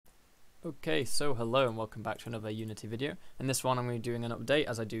Okay, so hello and welcome back to another Unity video. In this one I'm going to be doing an update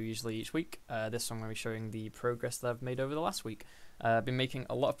as I do usually each week. This one I'm going to be showing the progress that I've made over the last week. I've been making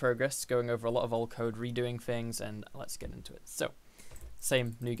a lot of progress, going over a lot of old code, redoing things, and let's get into it. So,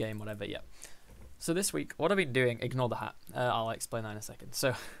 same, new game, whatever, yeah. So this week, what I've been doing, ignore the hat, I'll explain that in a second.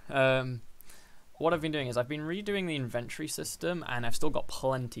 So, what I've been doing is I've been redoing the inventory system and I've still got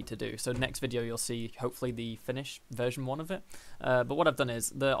plenty to do. So next video you'll see hopefully the finished version 1 of it. But what I've done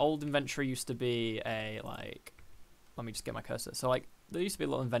is the old inventory used to be let me just get my cursor. So there used to be a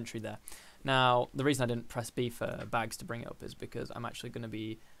little inventory there. Now the reason I didn't press B for bags to bring it up is because I'm actually going to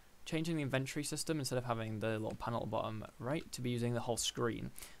be changing the inventory system. Instead of having the little panel at the bottom right, to be using the whole screen.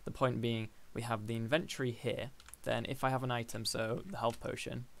 The point being we have the inventory here. Then if I have an item, so the health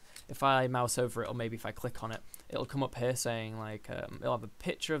potion, if I mouse over it, or maybe if I click on it, it'll come up here saying it'll have a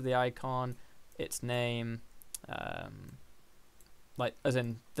picture of the icon, its name, as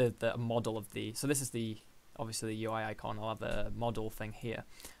in the model of the. So this is obviously the UI icon. I'll have a model thing here.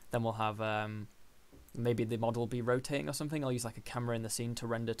 Then we'll have maybe the model will be rotating or something. I'll use like a camera in the scene to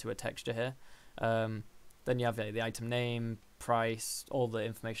render to a texture here. Then you have the item name, price, all the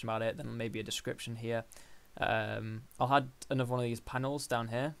information about it. Then maybe a description here. I'll add another one of these panels down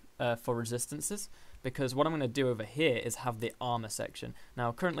here for resistances, because what I'm going to do over here is have the armor section.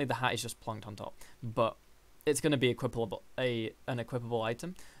 Now currently the hat is just plonked on top, but it's going to be equipable, an equipable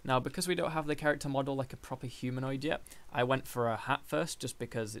item. Now because we don't have the character model like a proper humanoid yet, I went for a hat first just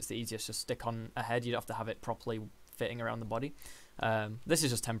because it's the easiest to stick on a head. You don't have to have it properly fitting around the body. This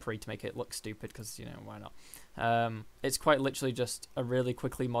is just temporary to make it look stupid because, you know, why not? It's quite literally just a really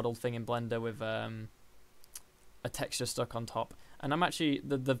quickly modeled thing in Blender with a texture stuck on top. And I'm actually,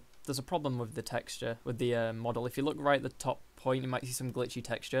 there's a problem with the texture, with the model. If you look right at the top point, you might see some glitchy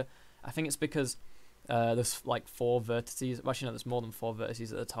texture. I think it's because there's like 4 vertices. Well, actually, no, there's more than 4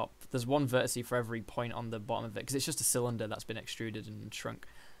 vertices at the top. There's 1 vertice for every point on the bottom of it, because it's just a cylinder that's been extruded and shrunk.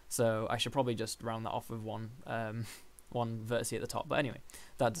 So I should probably just round that off with one vertice at the top. But anyway,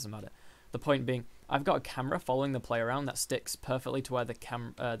 that doesn't matter. The point being, I've got a camera following the player around that sticks perfectly to where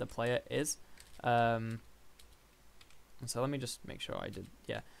the player is. So let me just make sure I did,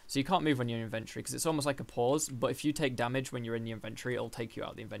 yeah. So you can't move when you're in inventory because it's almost like a pause, but if you take damage when you're in the inventory, it'll take you out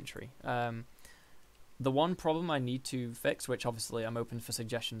of the inventory. The one problem I need to fix, which obviously I'm open for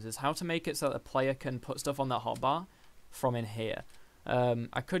suggestions, is how to make it so that a player can put stuff on that hotbar from in here.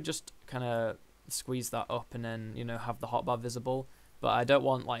 I could just kind of squeeze that up and then, you know, have the hotbar visible, but I don't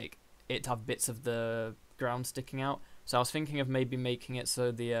want like it to have bits of the ground sticking out. So I was thinking of maybe making it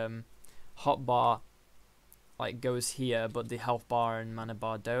so the hotbar goes here, but the health bar and mana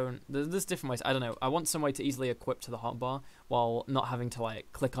bar don't. There's different ways. I don't know. I want some way to easily equip to the hotbar while not having to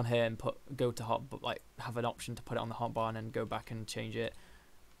like click on here and go to hot, but like have an option to put it on the hotbar and then go back and change it.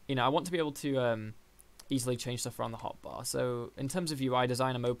 You know, I want to be able to easily change stuff around the hotbar. So in terms of UI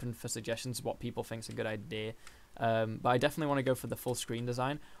design, I'm open for suggestions of what people think is a good idea. But I definitely want to go for the full screen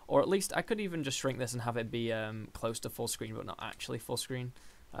design, or at least I could even just shrink this and have it be close to full screen, but not actually full screen.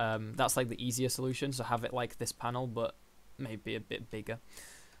 That's like the easier solution, so have it like this panel but maybe a bit bigger.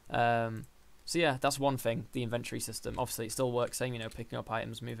 So yeah, that's one thing, the inventory system. Obviously it still works, same, you know, picking up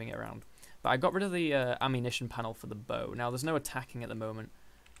items, moving it around. But I got rid of the ammunition panel for the bow. Now there's no attacking at the moment.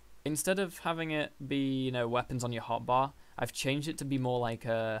 Instead of having it be, you know, weapons on your hotbar, I've changed it to be more like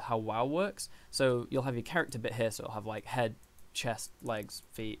how WoW works. So you'll have your character bit here, so it'll have like head, chest, legs,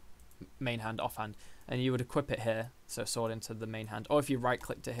 feet, main hand, offhand, and you would equip it here, so sword into the main hand, or if you right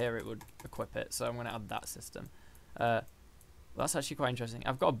clicked it here it would equip it. So I'm going to add that system. That's actually quite interesting.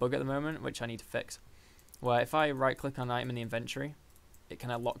 I've got a bug at the moment which I need to fix, where if I right click on an item in the inventory, it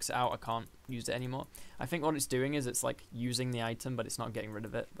kind of locks it out. I can't use it anymore. I think what it's doing is it's like using the item but it's not getting rid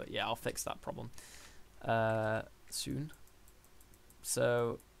of it. But yeah, I'll fix that problem soon.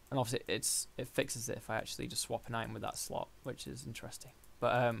 So, and obviously it fixes it if I actually just swap an item with that slot, which is interesting.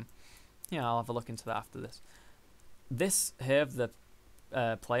 But yeah, I'll have a look into that after this. This here of the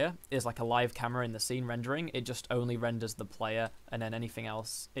player is like a live camera in the scene rendering. It just only renders the player, and then anything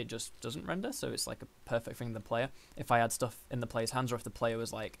else it just doesn't render. So it's like a perfect thing, the player. If I had stuff in the player's hands, or if the player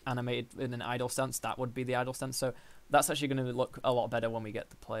was like animated in an idle stance, that would be the idle stance. So that's actually going to look a lot better when we get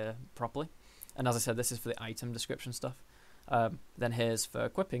the player properly. And as I said, this is for the item description stuff. Then here's for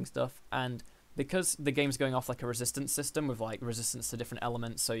equipping stuff, and because the game's going off like a resistance system with like resistance to different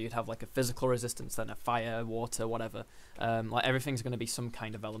elements, so you'd have like a physical resistance, then a fire, water, whatever. Like everything's going to be some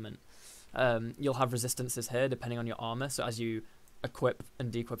kind of element. You'll have resistances here depending on your armor. So as you equip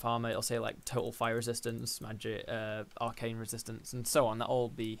and dequip armor, it'll say like total fire resistance, magic, arcane resistance, and so on. That'll all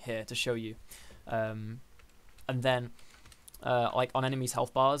be here to show you. And then like on enemies'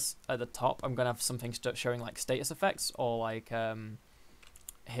 health bars at the top, I'm gonna have something showing like status effects, or like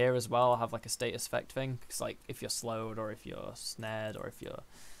here as well, I'll have like a status effect thing. Cause like if you're slowed, or if you're snared, or if you're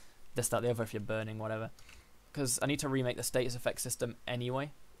this, that, the other, if you're burning, whatever. Because I need to remake the status effect system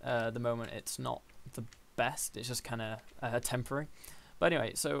anyway. At the moment, it's not the best. It's just kind of temporary. But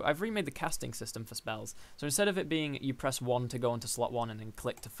anyway, so I've remade the casting system for spells. So instead of it being you press 1 to go into slot 1 and then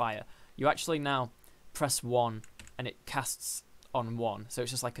click to fire, you actually now press 1 and it casts on 1. So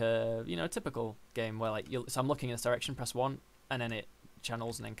it's just like a, you know, a typical game where like so I'm looking in this direction, press 1, and then it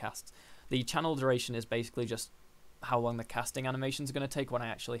channels and then casts. The channel duration is basically just how long the casting animation is going to take when I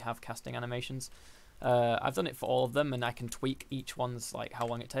actually have casting animations. I've done it for all of them, and I can tweak each one's like how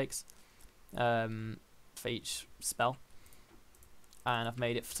long it takes for each spell. And I've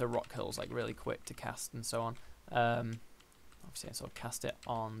made it to rock hills like really quick to cast and so on. Obviously I sort of cast it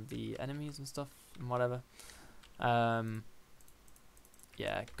on the enemies and stuff and whatever.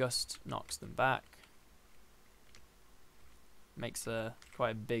 Yeah, gust knocks them back. Makes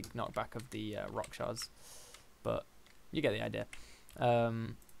quite a big knockback of the rock shards, but you get the idea.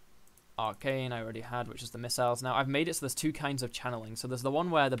 Arcane I already had, which is the missiles. Now I've made it so there's two kinds of channeling. So there's the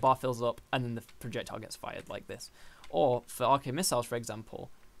one where the bar fills up and then the projectile gets fired like this. Or for arcane missiles, for example,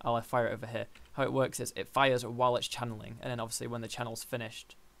 I'll fire it over here. How it works is it fires while it's channeling, and then obviously when the channel's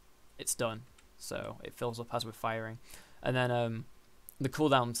finished, it's done. So it fills up as we're firing. And then the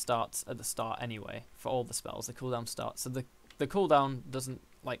cooldown starts at the start anyway for all the spells. The cooldown starts. So the cooldown doesn't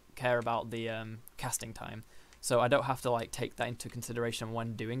like care about the casting time. So I don't have to like take that into consideration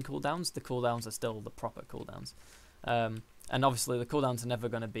when doing cooldowns. The cooldowns are still the proper cooldowns. And obviously the cooldowns are never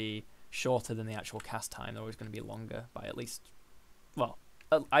going to be shorter than the actual cast time. They're always going to be longer by at least, well,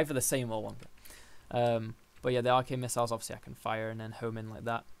 either the same or longer. But yeah, the arcane missiles, obviously I can fire and then home in like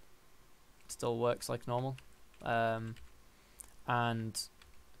that. It still works like normal. And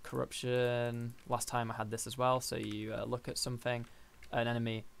corruption, last time I had this as well. So you look at something, an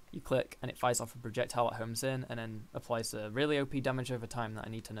enemy, you click and it fires off a projectile that homes in and then applies a really OP damage over time that I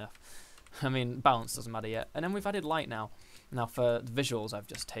need to nerf. I mean, balance doesn't matter yet. And then we've added light now. Now for the visuals, I've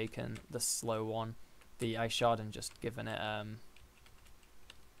just taken the slow one, the ice shard, and just given it, I've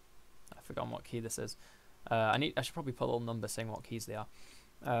forgotten what key this is. I should probably put a little number saying what keys they are.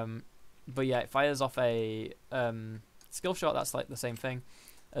 But yeah, it fires off a skill shot that's like the same thing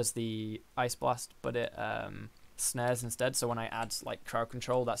as the ice blast, but it snares instead. So when I add like crowd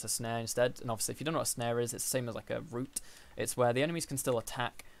control, that's a snare instead. And obviously if you don't know what a snare is, it's the same as like a root. It's where the enemies can still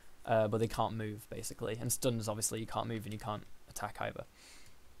attack, but they can't move basically. And stuns, obviously you can't move and you can't attack either.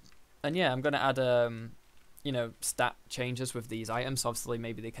 And yeah, I'm going to add you know, stat changes with these items. Obviously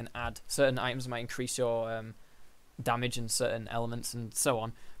maybe they can add certain items might increase your damage in certain elements and so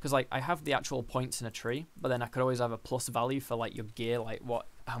on, because like I have the actual points in a tree, but then I could always have a plus value for like your gear, like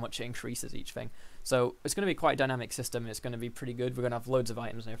how much it increases each thing. So it's going to be quite a dynamic system. It's going to be pretty good. We're going to have loads of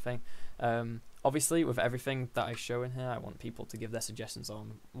items and everything. Obviously with everything that I show in here, I want people to give their suggestions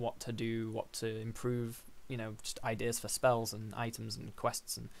on what to do, what to improve, you know, just ideas for spells and items and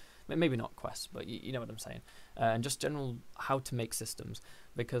quests, and maybe not quests, but you know what I'm saying, and just general how to make systems,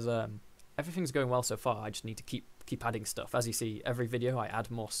 because everything's going well so far. I just need to keep adding stuff. As you see, every video I add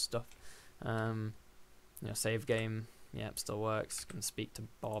more stuff. You know, save game, yeah, it still works. Can speak to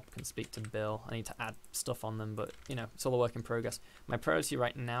Bob, can speak to Bill. I need to add stuff on them, but you know, it's all a work in progress. My priority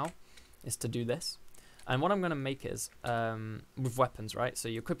right now is to do this. And what I'm going to make is, with weapons, right? So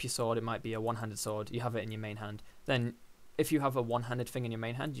you equip your sword, it might be a one-handed sword, you have it in your main hand. Then if you have a one-handed thing in your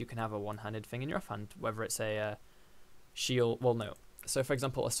main hand, you can have a one-handed thing in your offhand, whether it's a shield, well no. So for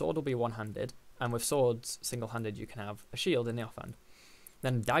example, a sword will be one-handed, and with swords, single-handed, you can have a shield in the offhand.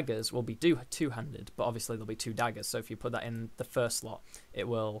 Then daggers will be two-handed, but obviously there'll be two daggers, so if you put that in the first slot, it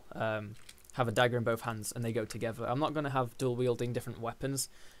will have a dagger in both hands, and they go together. I'm not going to have dual-wielding different weapons,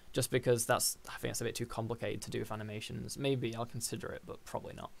 just because I think that's a bit too complicated to do with animations. Maybe I'll consider it, but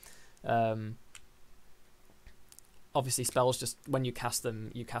probably not. Obviously spells, just when you cast them,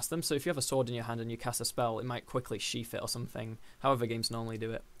 you cast them. So if you have a sword in your hand and you cast a spell, it might quickly sheath it or something, however games normally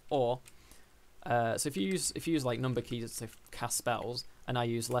do it. Or, so if you use like number keys to cast spells, and I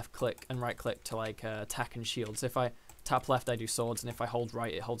use left click and right click to like attack and shield. So if I tap left, I do swords, and if I hold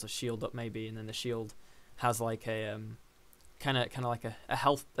right, it holds a shield up maybe, and then the shield has like a kind of like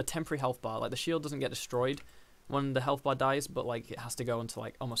a temporary health bar. Like the shield doesn't get destroyed when the health bar dies, but like it has to go into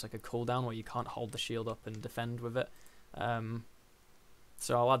like almost like a cooldown where you can't hold the shield up and defend with it.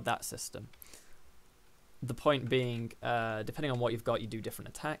 So I'll add that system. The point being, depending on what you've got, you do different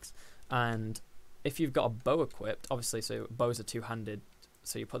attacks, and if you've got a bow equipped, obviously, so bows are two-handed,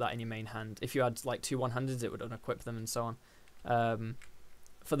 so you put that in your main hand. If you had like two one-handeds, it would unequip them and so on.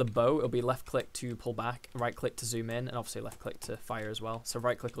 For the bow, it'll be left click to pull back, right click to zoom in, and obviously left click to fire as well. So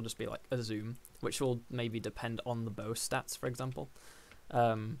right click will just be like a zoom, which will maybe depend on the bow stats, for example.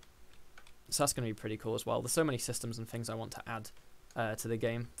 So that's going to be pretty cool as well. There's so many systems and things I want to add to the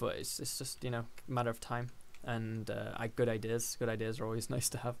game, but it's just, you know, a matter of time. And good ideas are always nice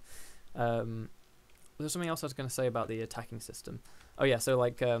to have. There's something else I was going to say about the attacking system. Oh yeah, so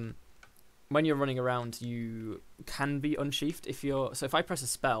like when you're running around, you can be unsheathed. If I press a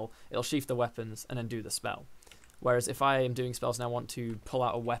spell, it'll sheath the weapons and then do the spell. Whereas if I am doing spells and I want to pull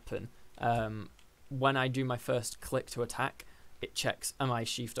out a weapon, when I do my first click to attack, it checks, am I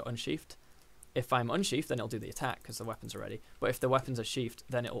sheathed or unsheathed? If I'm unsheathed, then it'll do the attack because the weapons are ready. But if the weapons are sheathed,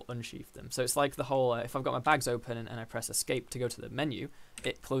 then it'll unsheath them. So it's like the whole, if I've got my bags open and I press escape to go to the menu,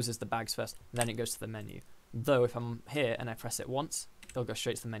 it closes the bags first, then it goes to the menu. Though if I'm here and I press it once, it'll go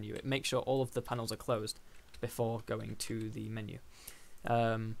straight to the menu. It makes sure all of the panels are closed before going to the menu.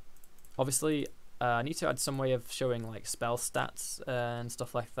 Obviously, I need to add some way of showing like spell stats and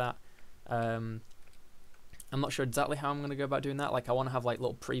stuff like that. I'm not sure exactly how I'm going to go about doing that. Like, I want to have like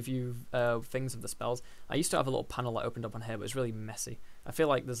little preview things of the spells. I used to have a little panel that opened up on here, but it's really messy. I feel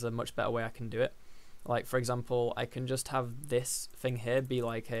like there's a much better way I can do it. Like, for example, I can just have this thing here be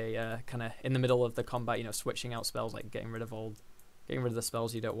like a kind of in the middle of the combat, you know, switching out spells, like getting rid of the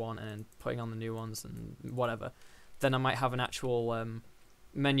spells you don't want and putting on the new ones and whatever. Then I might have an actual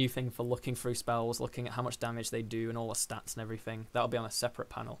menu thing for looking through spells, looking at how much damage they do and all the stats and everything. That'll be on a separate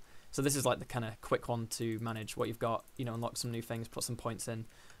panel. So this is like the kind of quick one to manage what you've got, you know, unlock some new things, put some points in.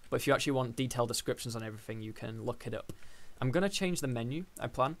 But if you actually want detailed descriptions on everything, you can look it up. I'm going to change the menu, I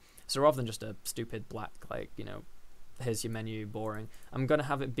plan. So rather than just a stupid black, like, you know, here's your menu, boring, I'm going to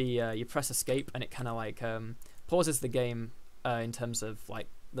have it be, you press escape and it kind of like pauses the game in terms of like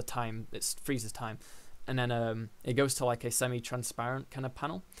the time, it freezes time. And then it goes to like a semi-transparent kind of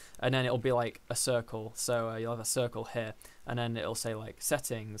panel, and then it'll be like a circle. So you'll have a circle here, and then it'll say like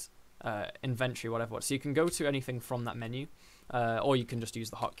settings, inventory, whatever. So you can go to anything from that menu, or you can just use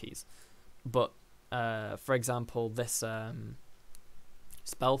the hotkeys. But for example, this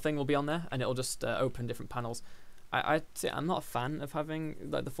spell thing will be on there, and it'll just open different panels. I'm not a fan of having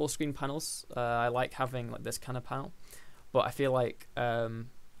like the full screen panels. I like having like this kind of panel, but I feel like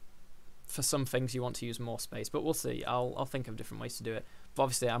for some things you want to use more space, but we'll see. I'll think of different ways to do it. But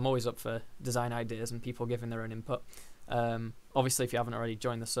obviously I'm always up for design ideas and people giving their own input. Obviously if you haven't already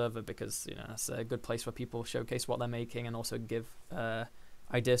joined the server, because you know that's a good place where people showcase what they're making and also give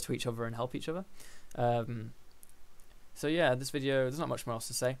ideas to each other and help each other. So yeah, this video, there's not much more else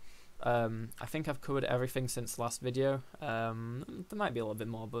to say. I think I've covered everything since last video. There might be a little bit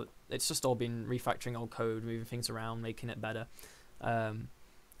more, but it's just all been refactoring old code, moving things around, making it better.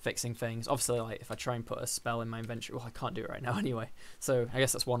 Fixing things. Obviously, like if I try and put a spell in my inventory, well, I can't do it right now anyway. So I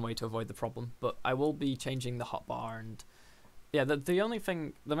guess that's one way to avoid the problem. But I will be changing the hotbar, and yeah,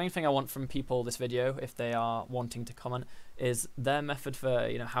 the main thing I want from people this video, if they are wanting to comment, is their method for,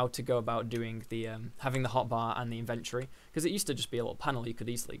 you know, how to go about doing the having the hotbar and the inventory, because it used to just be a little panel you could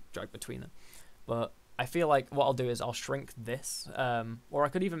easily drag between them. But I feel like what I'll do is I'll shrink this, or I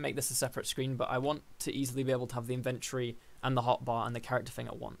could even make this a separate screen, but I want to easily be able to have the inventory and the hotbar and the character thing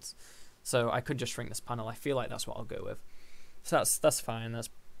at once. So I could just shrink this panel. I feel like that's what I'll go with. So that's fine.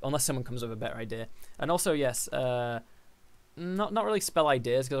 Unless someone comes with a better idea. And also, yes, not really spell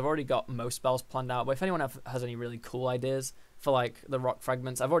ideas, because I've already got most spells planned out. But if anyone has any really cool ideas for like the rock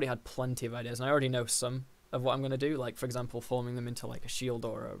fragments, I've already had plenty of ideas, and I already know some of what I'm going to do. Like for example, forming them into like a shield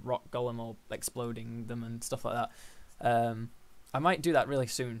or a rock golem, or exploding them and stuff like that. I might do that really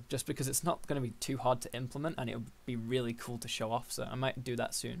soon, just because it's not going to be too hard to implement and it'll be really cool to show off. So I might do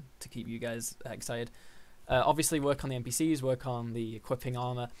that soon to keep you guys excited. Obviously work on the NPCs, work on the equipping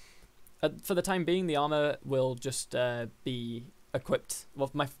armor. For the time being, the armor will just be equipped. Well,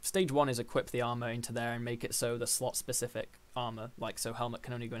 my stage 1 is equip the armor into there and make it so the slot specific armor, like so helmet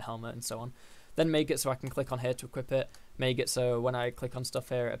can only go in helmet and so on. Then make it so I can click on here to equip it. Make it so when I click on stuff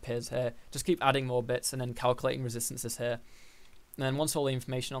here, it appears here. Just keep adding more bits and then calculating resistances here. And then once all the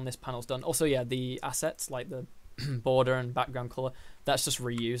information on this panel's done, also yeah, the assets like the border and background color, that's just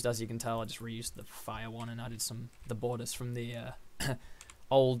reused. As you can tell, I just reused the fire one and added the borders from the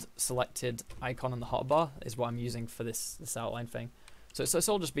old selected icon on the hotbar is what I'm using for this outline thing. So it's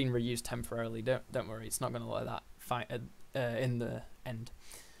all just being reused temporarily. Don't worry, it's not going to look like that in the end.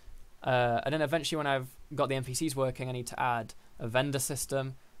 And then eventually, when I've got the NPCs working, I need to add a vendor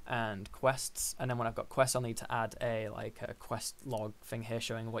system and quests, and then when I've got quests, I'll need to add a quest log thing here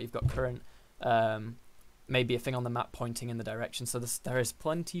showing what you've got current, maybe a thing on the map pointing in the direction. So there is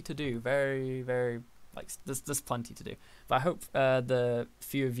plenty to do, very, very like there's plenty to do. But I hope the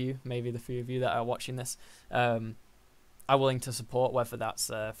few of you that are watching this are willing to support, whether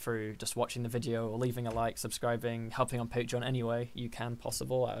that's through just watching the video or leaving a like, subscribing, helping on Patreon any way you can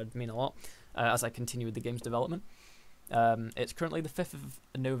possible. That would mean a lot as I continue with the game's development. It's currently the 5th of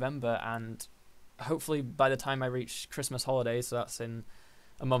November, and hopefully by the time I reach Christmas holidays, so that's in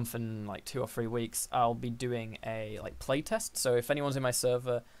a month and like 2 or 3 weeks, I'll be doing a like play test. So if anyone's in my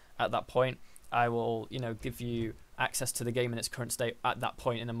server at that point, I will, you know, give you access to the game in its current state at that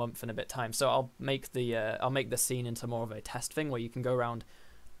point in a month and a bit time. So I'll make the scene into more of a test thing where you can go around.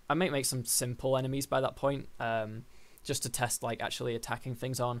 I might make some simple enemies by that point, just to test like actually attacking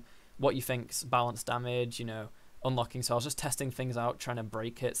things on what you think's balanced damage, you know, unlocking. So I was just testing things out, trying to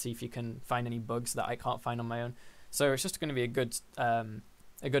break it, see if you can find any bugs that I can't find on my own. So it's just going to be a good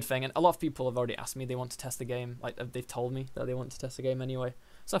thing. And a lot of people have already asked me they want to test the game. Like they've told me that they want to test the game anyway.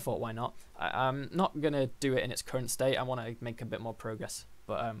 So I thought, why not? I'm not going to do it in its current state. I want to make a bit more progress.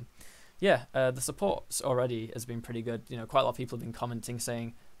 But yeah, the support already has been pretty good. You know, quite a lot of people have been commenting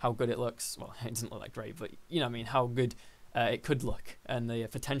saying how good it looks. Well, it doesn't look that great, but you know what I mean, how good it could look, and the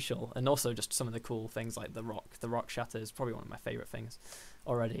potential, and also just some of the cool things like the rock shatter is probably one of my favorite things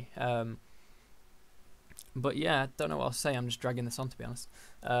already. But yeah, I don't know what I'll say. I'm just dragging this on, to be honest.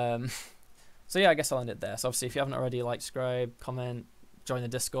 So yeah, I guess I'll end it there. So obviously, if you haven't already, like, subscribe, comment, join the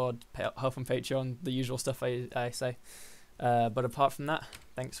Discord, help on Patreon, the usual stuff I say. But apart from that,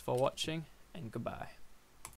 thanks for watching, and goodbye.